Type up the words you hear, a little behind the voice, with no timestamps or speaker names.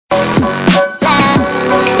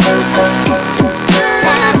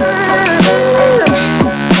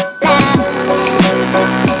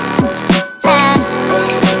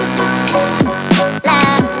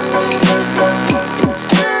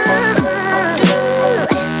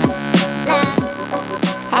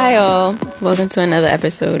Hi, all. Welcome to another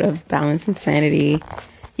episode of Balance and Sanity.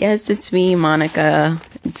 Yes, it's me, Monica.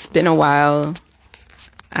 It's been a while.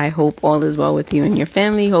 I hope all is well with you and your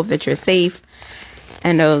family. Hope that you're safe.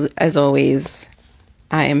 And as always,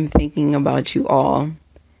 I am thinking about you all.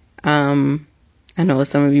 I know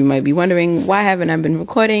some of you might be wondering, why haven't I been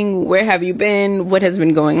recording? Where have you been? What has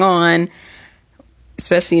been going on?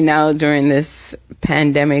 Especially now during this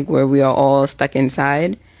pandemic where we are all stuck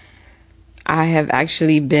inside. I have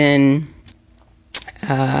actually been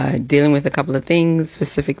dealing with a couple of things,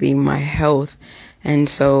 specifically my health. And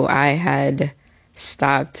so I had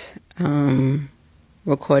stopped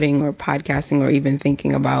recording or podcasting or even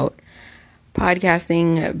thinking about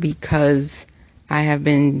podcasting because I have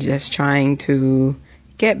been just trying to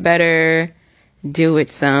get better, deal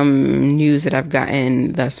with some news that I've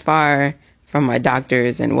gotten thus far from my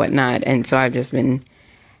doctors and whatnot. And so I've just been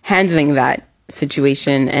handling that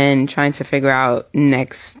situation and trying to figure out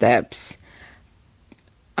next steps.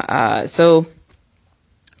 So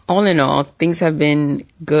all in all, things have been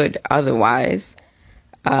good otherwise.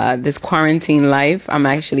 This quarantine life,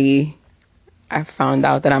 I found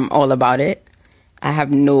out that I'm all about it. I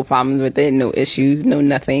have no problems with it, no issues, no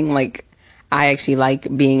nothing. Like, I actually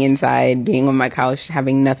like being inside, being on my couch,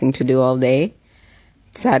 having nothing to do all day.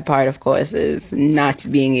 Sad part, of course, is not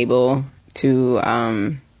being able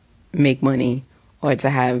to make money or to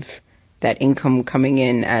have that income coming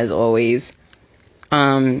in as always.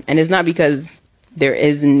 And it's not because there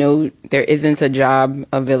isn't a job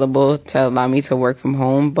available to allow me to work from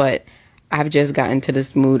home, but I've just gotten to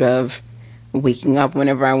this mood of waking up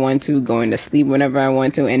whenever I want to, going to sleep whenever I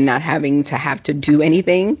want to, and not having to have to do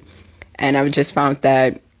anything. And I've just found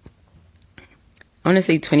that, I want to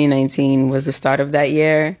say 2019 was the start of that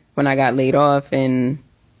year when I got laid off in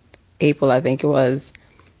April, I think it was.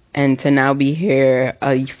 And to now be here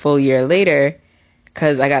a full year later,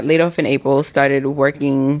 because I got laid off in April, started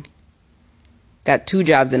working, got 2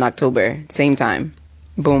 jobs in October, same time.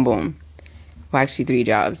 Boom, boom. Well, actually 3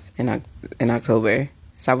 jobs in October.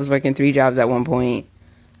 So I was working 3 jobs at one point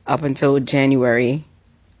up until January.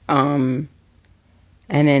 And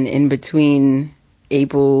then in between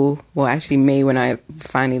April, well, actually May, when I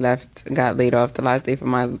finally got laid off, the last day for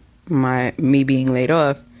me being laid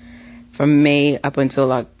off, from May up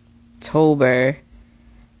until October,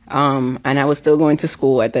 and I was still going to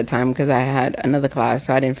school at that time because I had another class,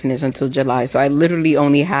 so I didn't finish until July. So I literally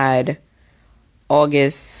only had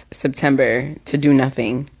August, September to do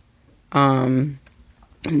nothing. And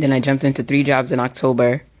then I jumped into 3 jobs in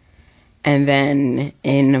October. And then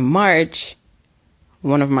in March,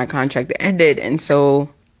 one of my contracts ended. And so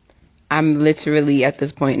I'm literally at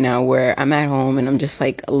this point now where I'm at home and I'm just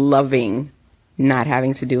like loving not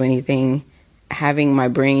having to do anything, having my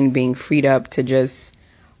brain being freed up to just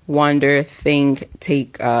wander, think,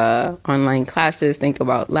 take online classes, think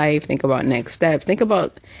about life, think about next steps, think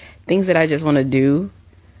about things that I just want to do,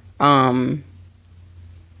 and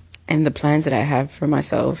the plans that I have for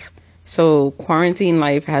myself. So quarantine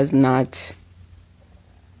life has not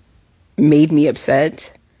made me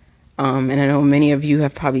upset. And I know many of you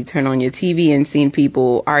have probably turned on your TV and seen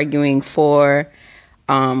people arguing for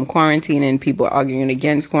quarantine and people arguing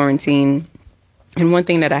against quarantine. And one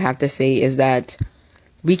thing that I have to say is that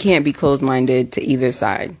we can't be closed-minded to either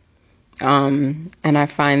side. And I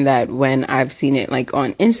find that when I've seen it like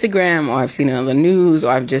on Instagram, or I've seen it on the news,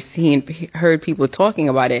 or I've just heard people talking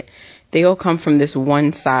about it, they all come from this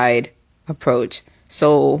one side approach.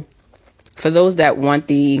 So for those that want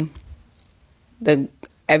the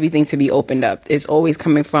everything to be opened up, it's always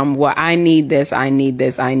coming from, well, I need this, I need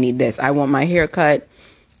this, I need this. I want my hair cut.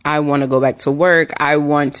 I want to go back to work. I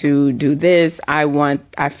want to do this. I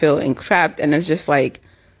feel entrapped. And it's just like,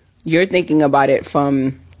 you're thinking about it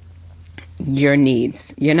from your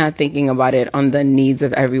needs. You're not thinking about it on the needs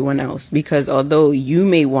of everyone else. Because although you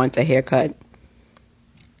may want a haircut,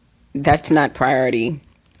 that's not priority.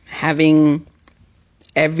 Having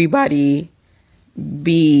everybody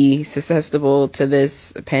be susceptible to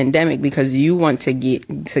this pandemic because you want to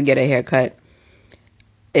get a haircut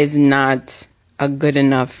is not a good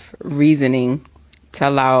enough reasoning to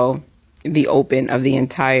allow the open of the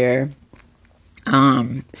entire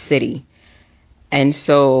city. And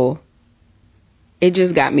so it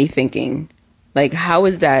just got me thinking, like, how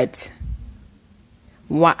is that?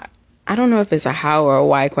 Why? I don't know if it's a how or a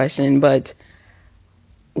why question, but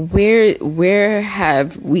where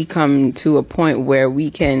have we come to a point where we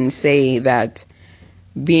can say that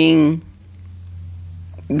being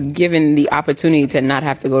given the opportunity to not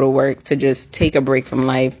have to go to work, to just take a break from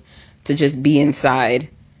life, to just be inside,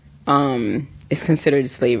 is considered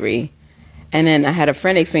slavery? And then I had a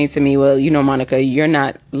friend explain to me, well, Monica, you're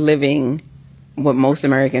not living what most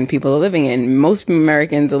American people are living in. Most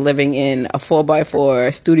Americans are living in a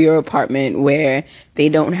 4x4 studio apartment where they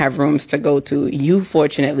don't have rooms to go to. You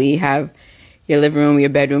fortunately have your living room, your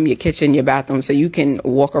bedroom, your kitchen, your bathroom, so you can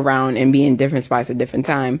walk around and be in different spots at different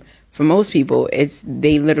time. For most people,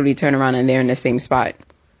 they literally turn around and they're in the same spot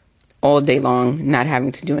all day long, not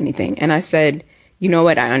having to do anything. And I said, you know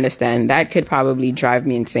what? I understand. That could probably drive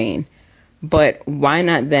me insane. But why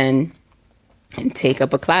not then take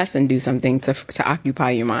up a class and do something to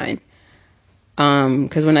occupy your mind?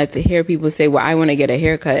 Because when I hear people say, well, I want to get a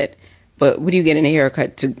haircut, but what are you getting a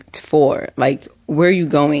haircut for? Like, where are you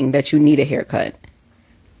going that you need a haircut?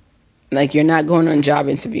 Like, you're not going on job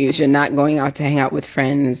interviews. You're not going out to hang out with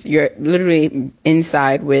friends. You're literally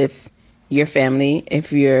inside with your family.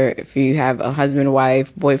 If you have a husband,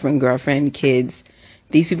 wife, boyfriend, girlfriend, kids,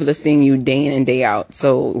 these people are seeing you day in and day out.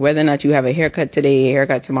 So whether or not you have a haircut today, a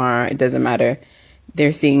haircut tomorrow, it doesn't matter.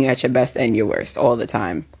 They're seeing you at your best and your worst all the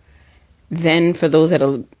time. Then for those that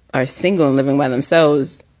are single and living by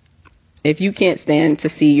themselves, if you can't stand to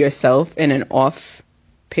see yourself in an off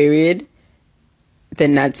period,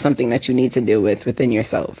 then that's something that you need to deal with within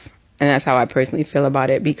yourself. And that's how I personally feel about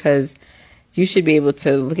it, because you should be able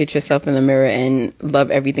to look at yourself in the mirror and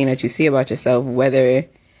love everything that you see about yourself, whether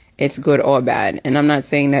it's good or bad. And I'm not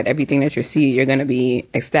saying that everything that you see you're going to be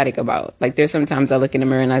ecstatic about. Like, there's sometimes I look in the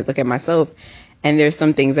mirror and I look at myself and there's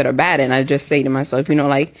some things that are bad, and I just say to myself,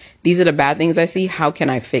 like, these are the bad things I see. How can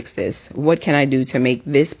I fix this? What can I do to make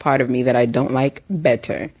this part of me that I don't like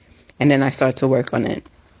better? And then I start to work on it.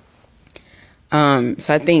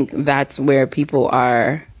 So I think that's where people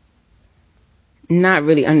are not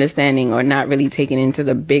really understanding or not really taking into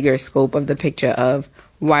the bigger scope of the picture of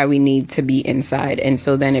why we need to be inside. And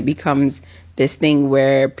so then it becomes this thing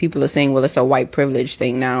where people are saying, well, it's a white privilege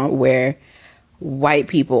thing now, where white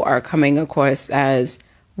people are coming across as,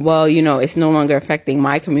 well, it's no longer affecting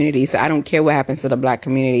my community, so I don't care what happens to the black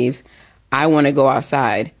communities. I want to go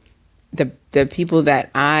outside. The people that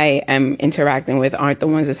I am interacting with aren't the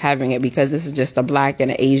ones that's having it because this is just a black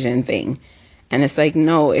and an Asian thing. And it's like,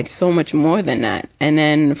 no, it's so much more than that. And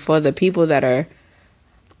then for the people that are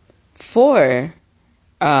for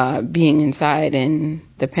being inside and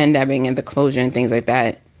the pandemic and the closure and things like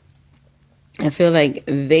that, I feel like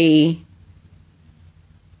they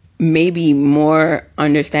may be more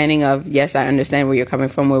understanding of, yes, I understand where you're coming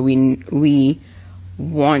from, where we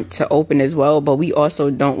want to open as well, but we also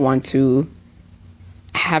don't want to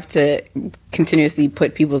have to continuously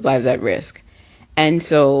put people's lives at risk. And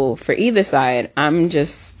so for either side, I don't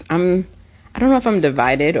know if I'm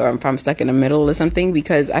divided or if I'm stuck in the middle or something,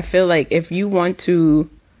 because I feel like if you want to,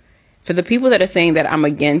 for the people that are saying that I'm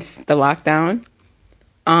against the lockdown,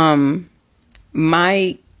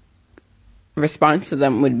 my response to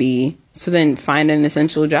them would be, so then find an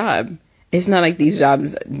essential job. It's not like these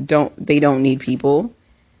jobs don't need people,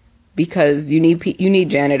 because you need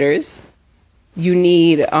janitors. You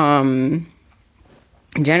need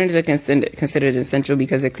janitors are considered essential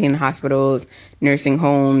because they clean hospitals, nursing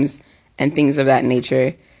homes, and things of that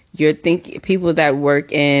nature. People that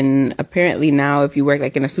work in, apparently now, if you work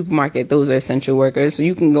like in a supermarket, those are essential workers. So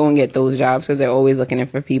you can go and get those jobs because they're always looking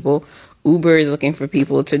for people. Uber is looking for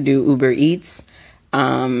people to do Uber Eats.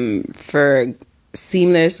 For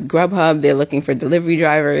Seamless, Grubhub, they're looking for delivery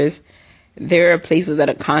drivers. There are places that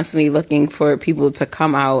are constantly looking for people to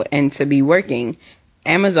come out and to be working.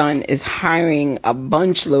 Amazon is hiring a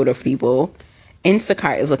bunch load of people.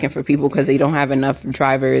 Instacart is looking for people because they don't have enough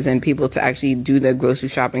drivers and people to actually do the grocery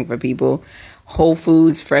shopping for people. Whole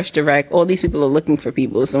Foods, Fresh Direct, all these people are looking for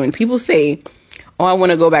people. So when people say, oh, I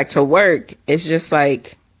want to go back to work, it's just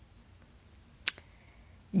like,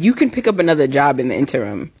 you can pick up another job in the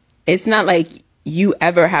interim. It's not like you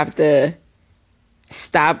ever have to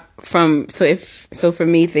stop from, so for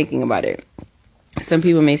me, thinking about it, some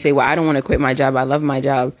people may say, well, I don't want to quit my job. I love my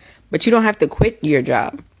job. But you don't have to quit your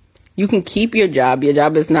job. You can keep your job. Your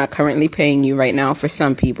job is not currently paying you right now for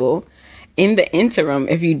some people. In the interim,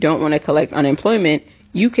 if you don't want to collect unemployment,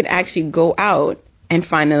 you can actually go out and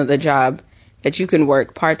find another job that you can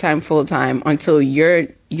work part-time, full-time until your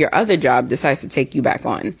other job decides to take you back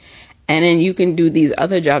on. And then you can do these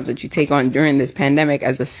other jobs that you take on during this pandemic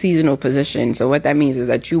as a seasonal position. So what that means is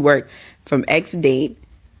that you work from X date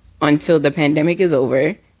until the pandemic is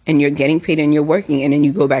over, and you're getting paid and you're working, and then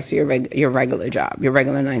you go back to your regular job, your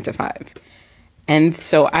regular 9 to 5. And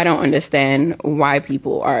so I don't understand why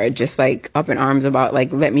people are just like up in arms about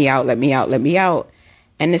like, let me out, let me out, let me out.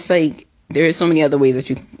 And it's like, there are so many other ways that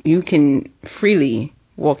you can freely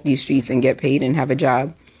walk these streets and get paid and have a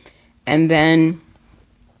job. And then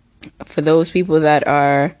for those people that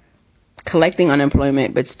are collecting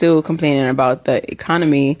unemployment but still complaining about the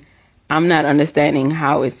economy, I'm not understanding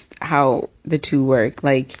how the two work.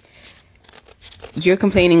 Like, you're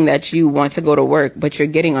complaining that you want to go to work, but you're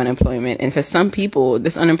getting unemployment. And for some people,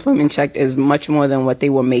 this unemployment check is much more than what they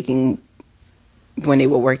were making when they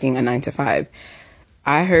were working a 9 to 5.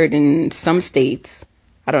 I heard in some states,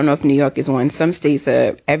 I don't know if New York is one, some states,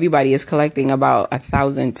 everybody is collecting about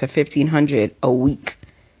 $1,000 to $1,500 a week.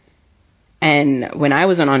 And when I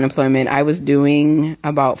was on unemployment, I was doing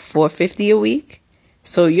about $450 a week.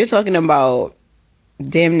 So you're talking about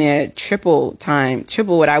damn near triple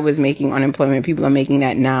what I was making unemployment. People are making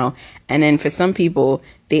that now. And then for some people,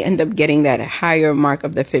 they end up getting that higher mark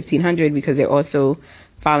of the $1,500 because they're also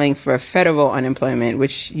filing for federal unemployment,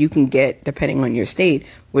 which you can get depending on your state,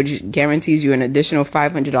 which guarantees you an additional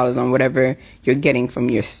 $500 on whatever you're getting from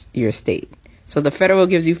your state. So the federal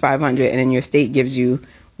gives you $500, and then your state gives you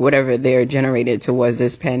whatever they're generated towards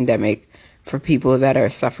this pandemic for people that are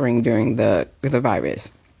suffering during the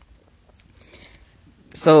virus.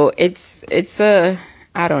 So it's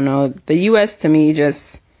I don't know. The U.S. to me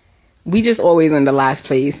we just always in the last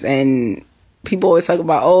place, and people always talk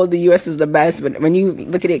about, oh, the U.S. is the best, but when you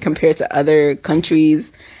look at it compared to other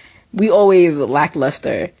countries, we always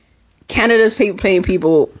lackluster. Canada's paying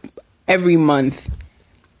people every month.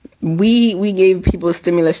 We gave people a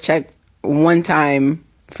stimulus check one time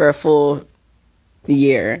for a full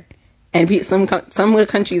year, and some of the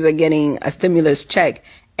countries are getting a stimulus check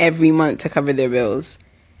every month to cover their bills.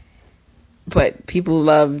 But people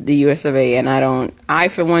love the US of A, and I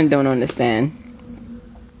for one don't understand.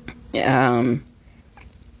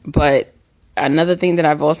 But another thing that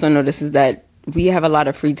I've also noticed is that we have a lot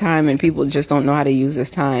of free time, and people just don't know how to use this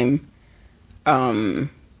time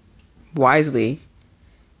wisely.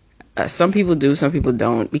 Some people do, some people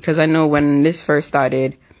don't. Because I know when this first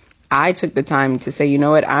started, I took the time to say, you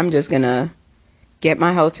know what, I'm just going to get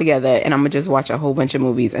my health together, and I'm going to just watch a whole bunch of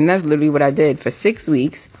movies. And that's literally what I did. For 6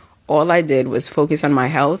 weeks, all I did was focus on my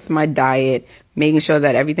health, my diet, making sure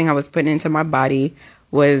that everything I was putting into my body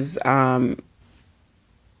was not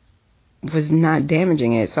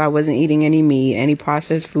damaging it. So I wasn't eating any meat, any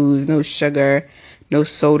processed foods, no sugar, no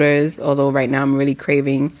sodas, although right now I'm really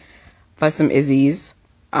craving for some Izzy's.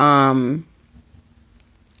 All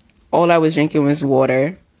I was drinking was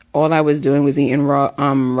water. All I was doing was eating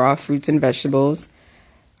raw fruits and vegetables.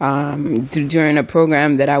 During a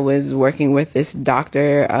program that I was working with this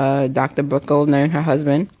doctor, Dr. Brooke Goldner and her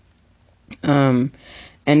husband. And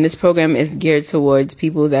this program is geared towards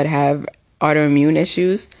people that have autoimmune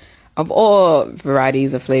issues of all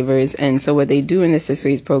varieties of flavors. And so what they do in the 6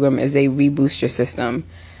 weeks program is they reboost your system.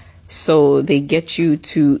 So they get you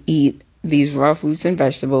to eat these raw fruits and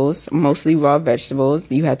vegetables, mostly raw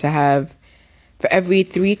vegetables. You had to have, for every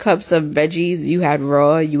 3 cups of veggies you had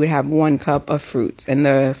raw, you would have 1 cup of fruits. And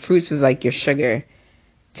the fruits was like your sugar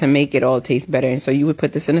to make it all taste better. And so you would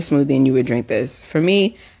put this in a smoothie and you would drink this. For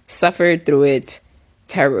me, suffered through it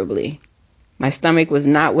terribly. My stomach was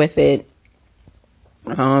not with it.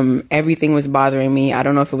 Everything was bothering me. I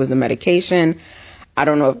don't know if it was the medication. I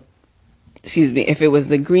don't know if it was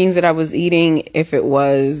the greens that I was eating, if it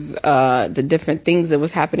was the different things that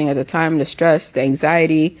was happening at the time, the stress, the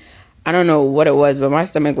anxiety. I don't know what it was, but my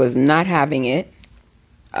stomach was not having it.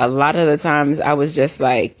 A lot of the times I was just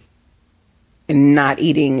like not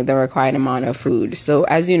eating the required amount of food. So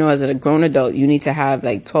as you know, as a grown adult, you need to have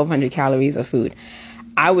like 1,200 calories of food.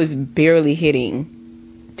 I was barely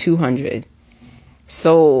hitting 200.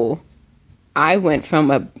 So I went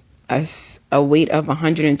from a weight of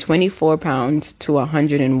 124 pounds to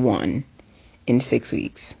 101 in 6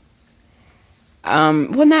 weeks.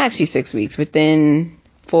 Well, not actually 6 weeks, within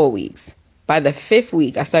 4 weeks. By the 5th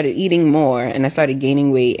week, I started eating more and I started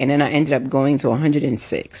gaining weight, and then I ended up going to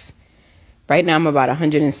 106. Right now I'm about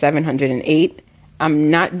 107, 108.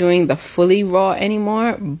 I'm not doing the fully raw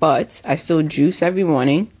anymore, but I still juice every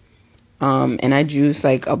morning. And I juice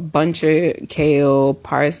like a bunch of kale,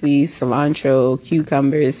 parsley, cilantro,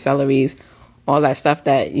 cucumbers, celeries, all that stuff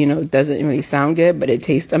that, doesn't really sound good, but it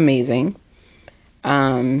tastes amazing.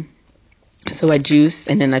 So I juice,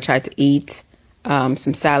 and then I try to eat some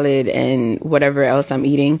salad and whatever else I'm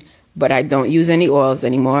eating, but I don't use any oils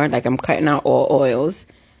anymore. Like, I'm cutting out all oils.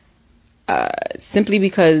 Simply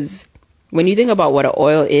because when you think about what an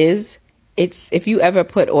oil is, if you ever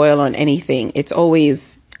put oil on anything, it's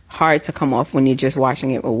always hard to come off when you're just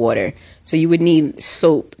washing it with water. So you would need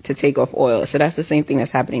soap to take off oil. So that's the same thing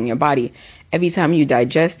that's happening in your body. Every time you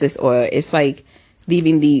digest this oil, it's like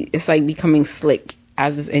it's like becoming slick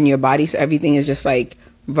as it's in your body. So everything is just like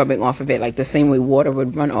rubbing off of it, like the same way water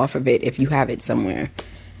would run off of it if you have it somewhere.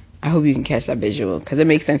 I hope you can catch that visual because it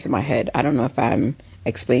makes sense in my head. I don't know if I'm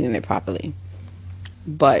explaining it properly.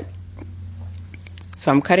 But,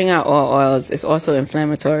 so I'm cutting out all oils. It's also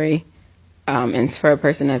inflammatory. And for a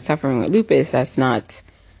person that's suffering with lupus, that's not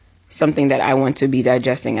something that I want to be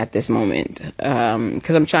digesting at this moment.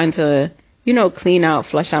 Because I'm trying to, clean out,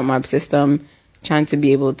 flush out my system, trying to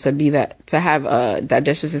be able to to have a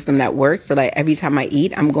digestive system that works. So like every time I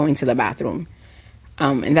eat, I'm going to the bathroom.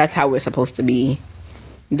 And that's how we're supposed to be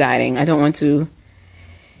dieting. I don't want to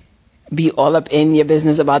be all up in your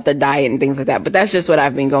business about the diet and things like that, but that's just what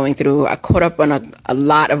I've been going through. I caught up on a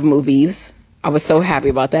lot of movies. I was so happy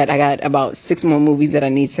about that. I got about 6 more movies that I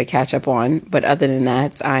need to catch up on, but other than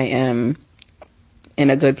that, I am in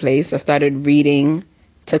a good place. I started reading,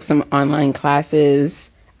 took some online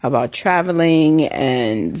classes about traveling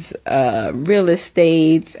and real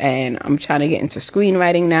estate, and I'm trying to get into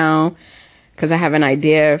screenwriting now because I have an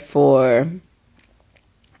idea for,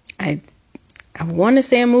 I want to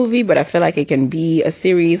say a movie, but I feel like it can be a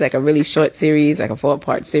series, like a really short series, like a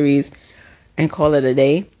 4-part series, and call it a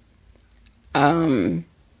day. So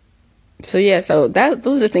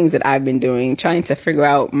those are things that I've been doing, trying to figure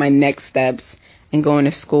out my next steps and going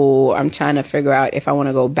to school. I'm trying to figure out if I want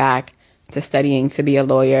to go back to studying to be a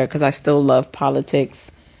lawyer because I still love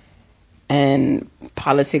politics, and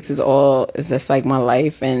politics is just like my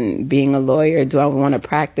life. And being a lawyer, do I want to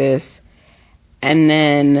practice? And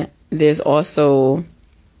then there's also,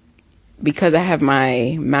 because I have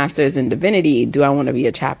my master's in divinity, do I want to be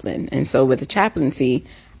a chaplain? And so with the chaplaincy,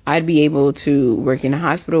 I'd be able to work in a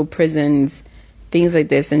hospital, prisons, things like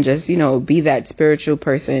this, and just, be that spiritual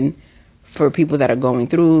person for people that are going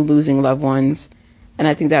through losing loved ones. And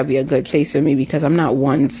I think that would be a good place for me because I'm not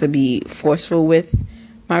one to be forceful with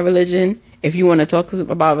my religion. If you want to talk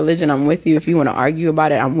about religion, I'm with you. If you want to argue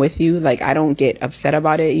about it, I'm with you. Like, I don't get upset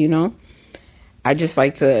about it, I just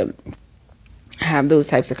like to have those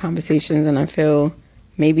types of conversations, and I feel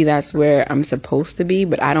maybe that's where I'm supposed to be,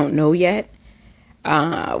 but I don't know yet.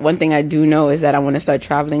 One thing I do know is that I want to start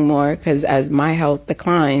traveling more because as my health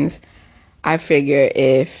declines, I figure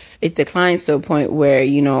if it declines to a point where,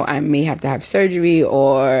 I may have to have surgery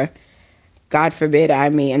or, God forbid, I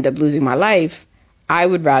may end up losing my life, I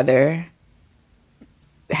would rather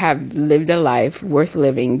have lived a life worth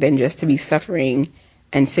living than just to be suffering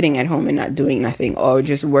and sitting at home and not doing nothing, or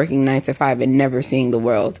just working 9 to 5 and never seeing the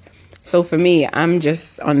world. So for me, I'm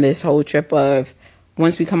just on this whole trip of,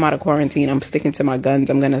 once we come out of quarantine, I'm sticking to my guns.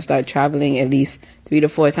 I'm going to start traveling at least 3 to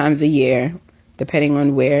 4 times a year, depending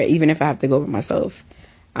on where, even if I have to go with myself.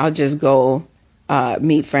 I'll just go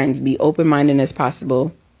meet friends, be open-minded as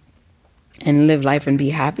possible, and live life and be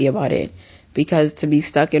happy about it. Because to be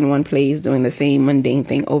stuck in one place doing the same mundane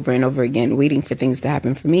thing over and over again, waiting for things to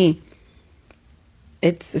happen for me,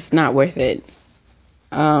 it's not worth it.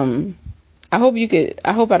 I hope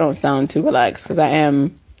I don't sound too relaxed because I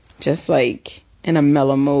am just like in a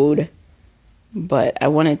mellow mode, but I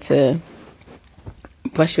wanted to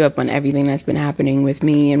brush you up on everything that's been happening with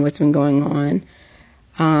me and what's been going on.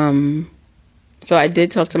 So I did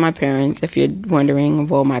talk to my parents. If you're wondering,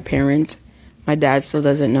 well, my dad still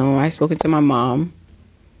doesn't know. I've spoken to my mom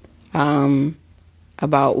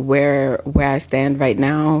about where I stand right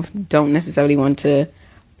now. Don't necessarily want to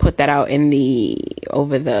put that out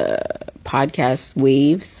over the podcast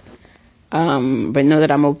waves, but know that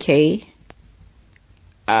I'm okay.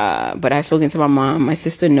 But I've spoken to my mom. My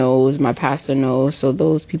sister knows. My pastor knows. So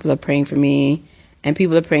those people are praying for me, and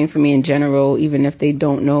people are praying for me in general, even if they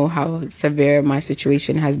don't know how severe my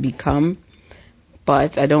situation has become.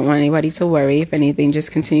 But I don't want anybody to worry. If anything,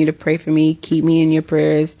 just continue to pray for me. Keep me in your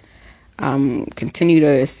prayers. Continue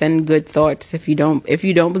to send good thoughts. If you don't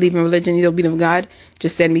believe in religion, you don't believe in God,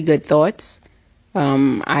 just send me good thoughts.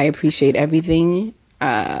 I appreciate everything.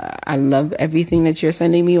 I love everything that you're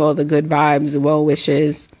sending me, all the good vibes, the well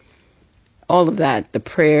wishes, all of that, the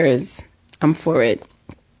prayers. I'm for it.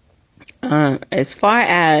 As far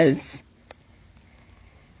as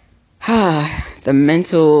the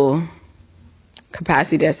mental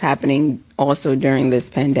capacity that's happening also during this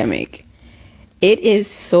pandemic, it is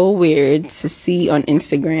so weird to see on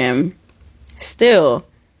Instagram still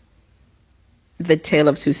the Tale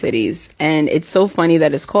of Two Cities. And it's so funny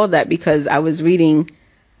that it's called that because I was reading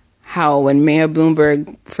how when Mayor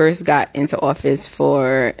Bloomberg first got into office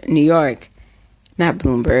for New York, not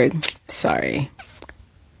Bloomberg, sorry,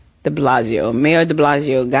 Mayor de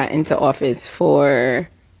Blasio got into office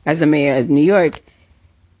as the mayor of New York,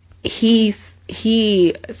 he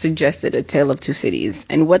suggested a Tale of Two Cities.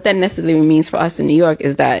 And what that necessarily means for us in New York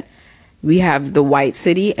is that we have the white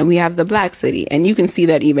city and we have the black city. And you can see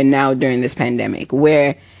that even now during this pandemic,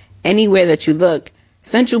 where anywhere that you look,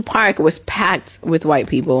 Central Park was packed with white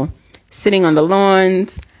people, sitting on the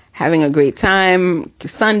lawns, having a great time,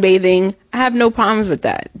 sunbathing. I have no problems with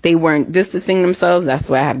that. They weren't distancing themselves. That's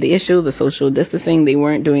why I have the issue, the social distancing. They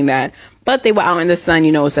weren't doing that. But they were out in the sun.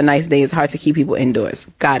 You know, it's a nice day. It's hard to keep people indoors.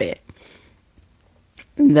 Got it.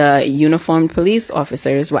 The uniformed police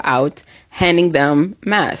officers were out handing them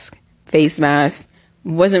masks, face masks.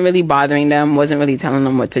 Wasn't really bothering them. Wasn't really telling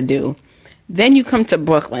them what to do. Then you come to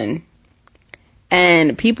Brooklyn.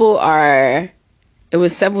 And people are, it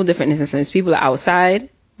was several different instances. People are outside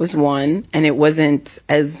was one, and it wasn't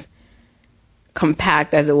as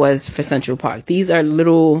compact as it was for Central Park. These are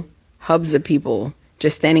little hubs of people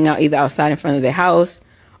just standing out either outside in front of their house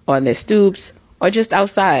or on their stoops or just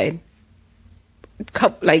outside.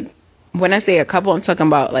 Like, when I say a couple, I'm talking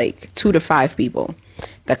about like 2 to 5 people.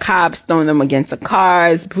 The cops throwing them against the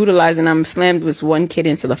cars, brutalizing them, slammed this one kid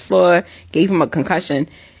into the floor, gave him a concussion.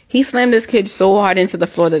 He slammed this kid so hard into the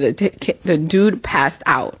floor that the dude passed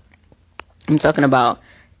out. I'm talking about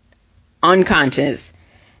unconscious.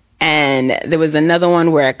 And there was another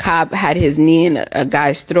one where a cop had his knee in a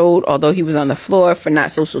guy's throat, although he was on the floor for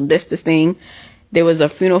not social distancing. There was a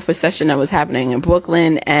funeral procession that was happening in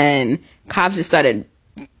Brooklyn, and cops just started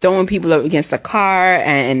throwing people up against a car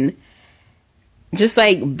and just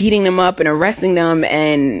like beating them up and arresting them.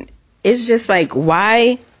 And it's just like,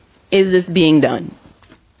 why is this being done?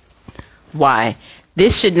 Why?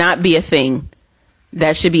 This should not be a thing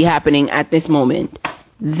that should be happening at this moment.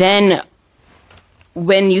 Then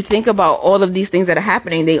when you think about all of these things that are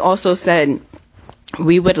happening, they also said,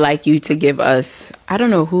 we would like you to give us, I don't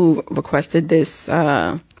know who requested this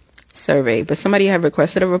survey, but somebody had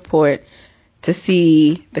requested a report to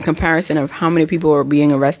see the comparison of how many people were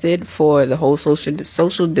being arrested for the whole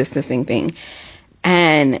social distancing thing.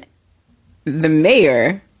 And the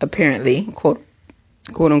mayor, apparently, quote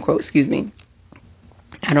unquote, excuse me,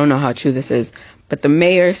 I don't know how true this is, but the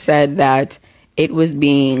mayor said that it was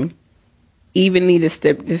being evenly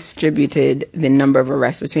distributed, the number of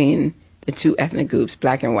arrests between the two ethnic groups,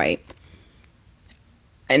 black and white.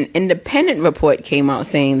 An independent report came out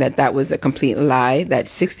saying that that was a complete lie, that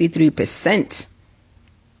 63%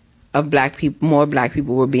 of more black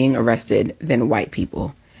people were being arrested than white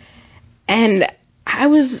people. And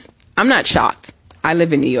I'm not shocked. I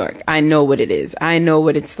live in New York. I know what it is. I know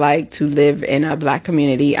what it's like to live in a black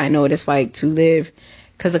community. I know what it's like to live,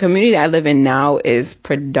 because the community I live in now is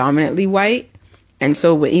predominantly white. And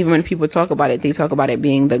so even when people talk about it, they talk about it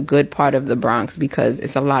being the good part of the Bronx because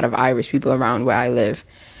it's a lot of Irish people around where I live.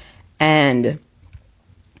 And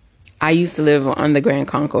I used to live on the Grand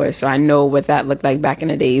Concourse, so I know what that looked like back in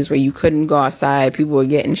the days where you couldn't go outside. People were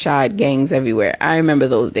getting shot, gangs everywhere. I remember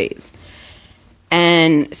those days.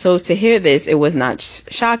 And so to hear this, it was not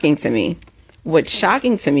shocking to me. What's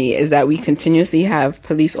shocking to me is that we continuously have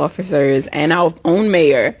police officers and our own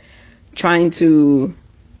mayor trying to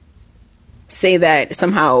say that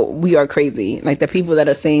somehow we are crazy. Like the people that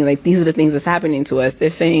are saying like these are the things that's happening to us, they're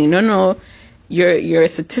saying no, your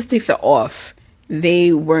statistics are off.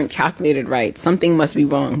 They weren't calculated right. Something must be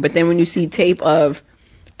wrong. But then when you see tape of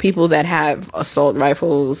people that have assault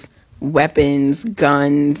rifles, weapons,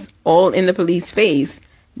 guns, all in the police face,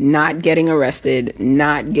 not getting arrested,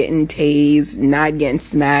 not getting tased, not getting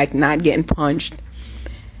smacked, not getting punched,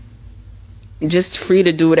 just free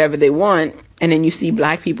to do whatever they want. And then you see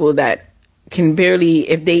black people that can barely,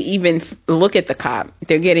 if they even look at the cop,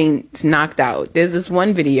 they're getting knocked out. There's this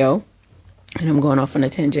one video, and I'm going off on a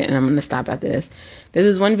tangent and I'm going to stop after this. There's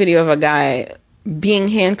this one video of a guy being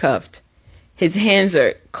handcuffed. His hands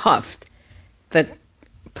are cuffed. The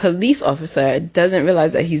police officer doesn't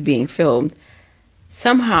realize that he's being filmed.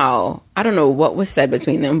 Somehow, I don't know what was said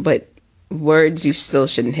between them, but words, you still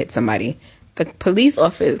shouldn't hit somebody. The police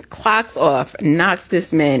officer clocks off, knocks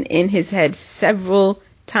this man in his head several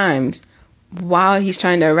times while he's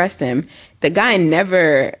trying to arrest him. The guy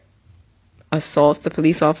never assaults the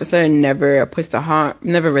police officer, never puts the harm,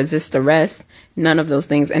 never resists arrest, none of those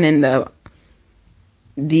things. And then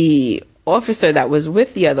the officer that was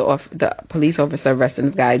with the police officer arresting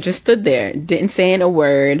this guy just stood there, didn't say a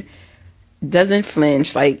word, doesn't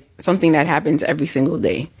flinch, like something that happens every single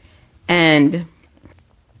day. And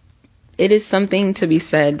it is something to be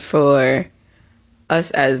said for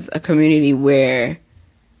us as a community where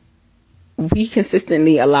we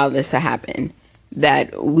consistently allow this to happen.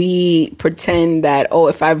 That we pretend that, oh,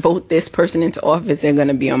 if I vote this person into office, they're going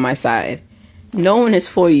to be on my side. No one is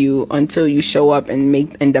for you until you show up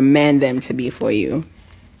and demand them to be for you.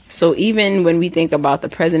 So even when we think about the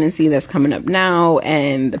presidency that's coming up now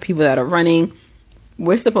and the people that are running,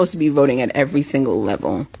 we're supposed to be voting at every single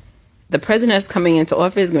level. the president that's coming into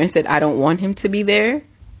office, granted, I don't want him to be there,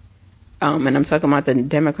 and I'm talking about the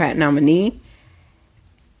Democrat nominee.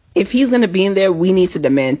 If he's going to be in there, we need to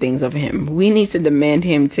demand things of him. We need to demand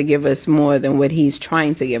him to give us more than what he's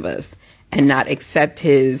trying to give us, and not accept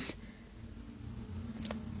his,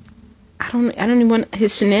 I don't even want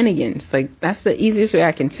his shenanigans. Like, that's the easiest way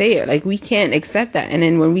I can say it. Like, we can't accept that. And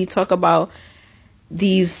then when we talk about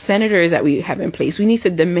these senators that we have in place, we need to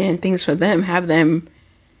demand things for them, have them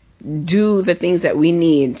do the things that we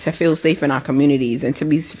need to feel safe in our communities, and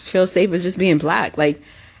to feel safe as just being black. Like,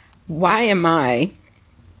 why am I,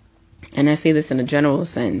 and I say this in a general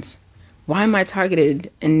sense, why am I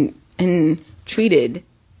targeted and treated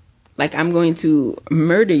like I'm going to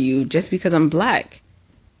murder you just because I'm black?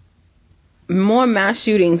 More mass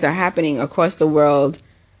shootings are happening across the world,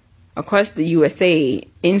 across the USA,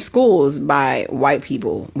 in schools by white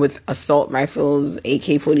people with assault rifles,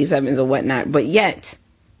 AK-47s or whatnot. But yet,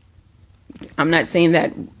 I'm not saying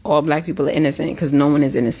that all black people are innocent, because no one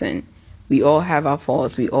is innocent. We all have our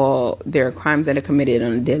faults. There are crimes that are committed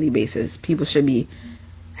on a daily basis. People should be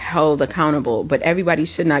held accountable, but everybody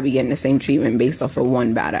should not be getting the same treatment based off of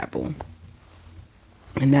one bad apple.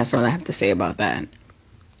 And that's all I have to say about that.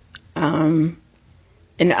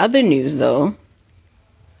 In other news, though,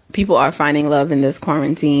 people are finding love in this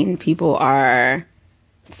quarantine. People are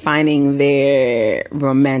finding their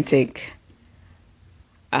romantic,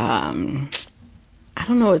 I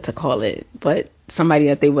don't know what to call it, but somebody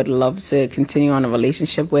that they would love to continue on a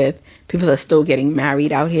relationship with. People are still getting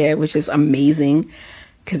married out here, which is amazing,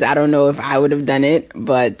 because I don't know if I would have done it,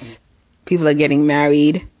 but people are getting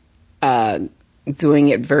married, doing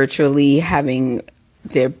it virtually, having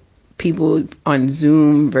their people on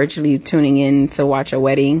Zoom virtually tuning in to watch a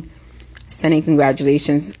wedding, sending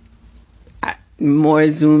congratulations. More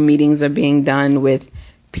Zoom meetings are being done with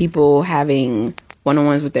people having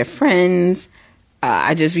one-on-ones with their friends.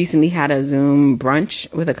 I just recently had a Zoom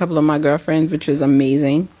brunch with a couple of my girlfriends, which was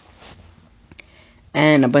amazing.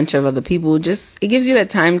 And a bunch of other people. It gives you that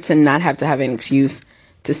time to not have to have an excuse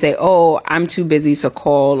to say, oh, I'm too busy to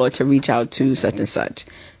call or to reach out to such and such.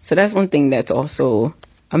 So that's one thing that's also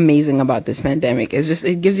amazing about this pandemic.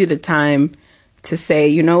 It gives you the time to say,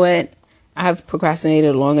 you know what? I've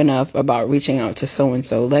procrastinated long enough about reaching out to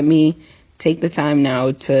so-and-so. Let me take the time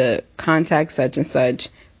now to contact such and such,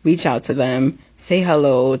 reach out to them, say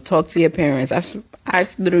hello, talk to your parents. I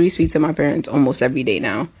literally speak to my parents almost every day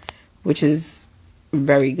now, which is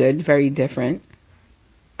very good, very different.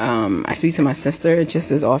 I speak to my sister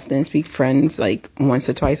just as often, speak friends like once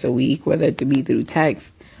or twice a week, whether it be through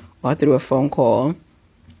text or through a phone call.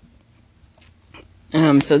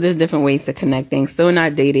 So there's different ways to connecting. Still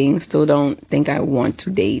not dating. Still don't think I want to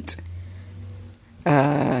date.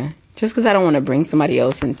 Just because I don't want to bring somebody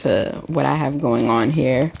else into what I have going on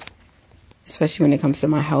here, especially when it comes to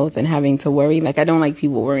my health and having to worry. Like, I don't like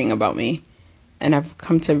people worrying about me. And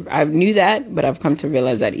I knew that, but I've come to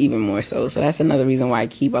realize that even more so. So that's another reason why I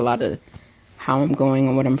keep a lot of how I'm going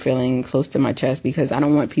and what I'm feeling close to my chest, because I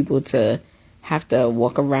don't want people to have to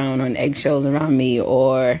walk around on eggshells around me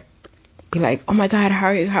or be like, oh my God, how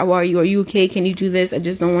are you? Are you okay? Can you do this? I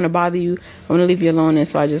just don't want to bother you. I want to leave you alone. And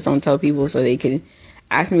so I just don't tell people so they can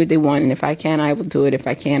ask me what they want. And if I can, I will do it. If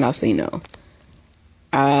I can't, I'll say no.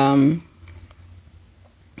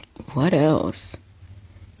 What else?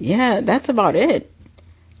 Yeah, that's about it.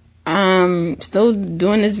 Still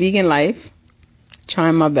doing this vegan life,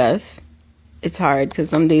 trying my best. It's hard because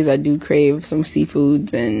some days I do crave some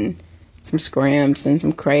seafoods and some scramps and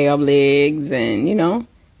some crab legs and,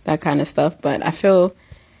 that kind of stuff. But I feel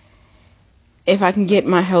if I can get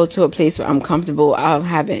my health to a place where I'm comfortable, I'll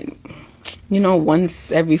have it,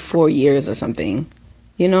 once every 4 years or something,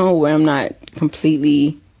 where I'm not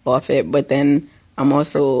completely off it, but then I'm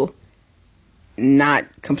also not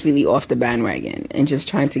completely off the bandwagon and just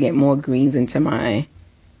trying to get more greens into my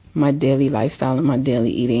daily lifestyle and my daily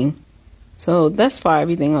eating. So thus far,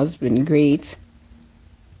 everything else has been great.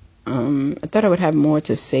 I thought I would have more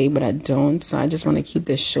to say, but I don't. So I just want to keep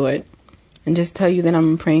this short and just tell you that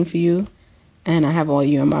I'm praying for you and I have all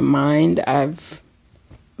you in my mind. I've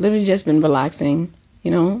literally just been relaxing,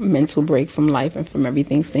 mental break from life and from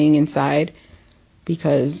everything, staying inside,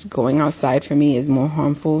 because going outside for me is more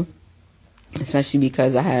harmful, especially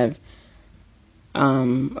because I have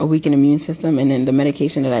a weakened immune system, and then the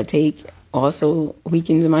medication that I take also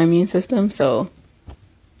weakens my immune system. So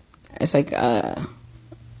it's like a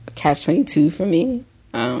catch-22 for me.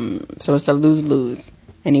 So it's a lose-lose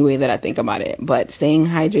any way that I think about it. But staying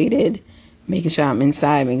hydrated, making sure I'm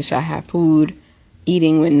inside, making sure I have food,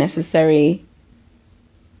 eating when necessary,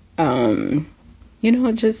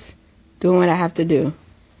 just doing what I have to do.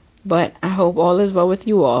 But I hope all is well with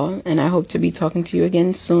you all, and I hope to be talking to you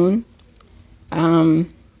again soon.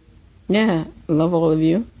 Yeah, love all of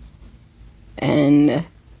you, and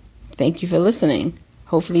thank you for listening.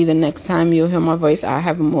 Hopefully the next time you'll hear my voice, I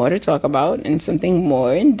have more to talk about and something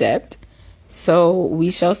more in depth. So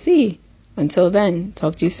we shall see. Until then,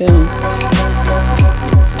 talk to you soon.